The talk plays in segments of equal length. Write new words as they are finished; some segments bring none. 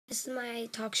This is my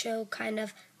talk show, kind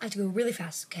of. I have to go really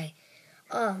fast, okay?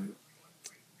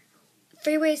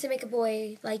 3 ways to make a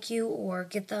boy like you, or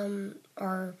get them,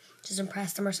 or just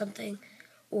impress them or something.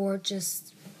 Or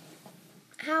just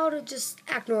how to just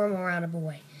act normal around a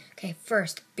boy. Okay,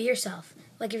 first, be yourself.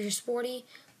 Like if you're sporty,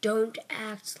 don't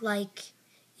act like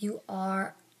you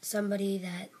are somebody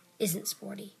that isn't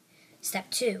sporty.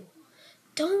 Step 2,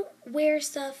 don't wear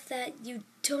stuff that you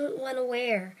don't want to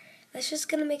wear. That's just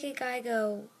going to make a guy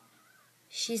go,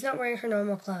 she's not wearing her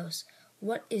normal clothes.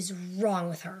 What is wrong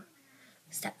with her?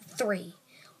 Step 3,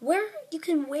 you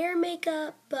can wear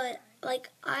makeup, but like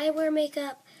I wear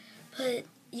makeup, but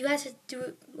you have to do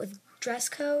it with dress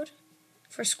code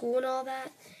for school and all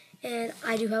that. And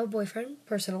I do have a boyfriend,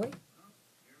 personally.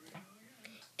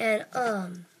 And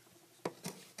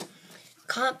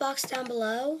comment box down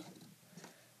below.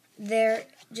 There,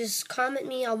 just comment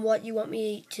me on what you want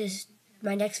me to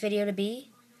my next video to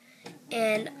be,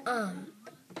 and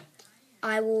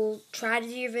I will try to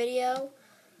do your video.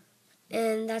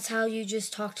 And that's how you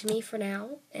just talk to me for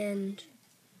now. And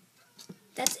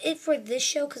that's it for this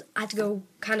show, because I have to go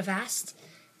kind of fast.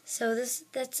 So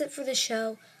that's it for this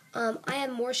show. I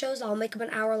have more shows. I'll make them an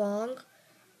hour long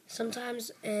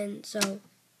sometimes. And so,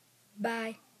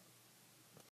 bye.